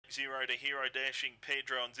0 to Hero, Dashing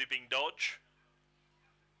Pedro and Zipping Dodge.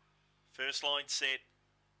 First line set.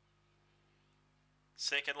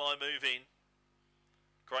 Second line move in.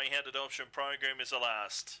 Greyhound Adoption Program is the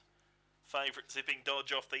last. Favourite Zipping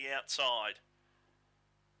Dodge off the outside.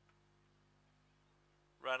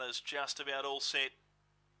 Runners just about all set.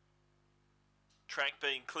 Track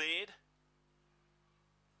being cleared.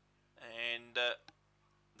 And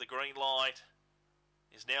the green light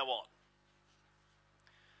is now on.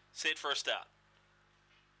 Set for a start.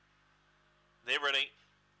 They're ready.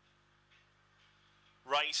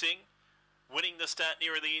 Racing. Winning the start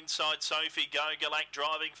nearer the inside, Sophie Gogolak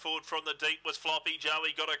driving forward from the deep was Floppy Joe.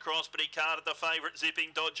 He got across, but he carded the favourite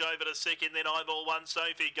Zipping Dodge over to second. Then Eyeball 1,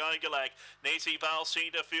 Sophie Gogolak. Nessie Bale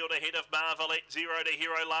centre field ahead of Marvelette. 0 to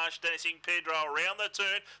Hero, Large Dashing Pedro around the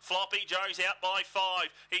turn. Floppy Joe's out by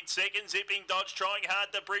 5. In second, Zipping Dodge trying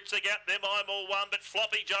hard to bridge the gap. Them Eyeball 1, but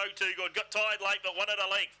Floppy Joe too good. Got tied late, but won at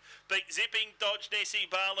a length. Beat Zipping Dodge,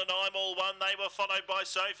 Nessie Bale and Eyeball 1. They were followed by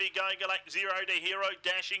Sophie Gogolak, 0 to Hero,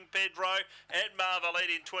 Dashing Pedro and Marvelette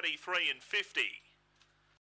in 23 and 50.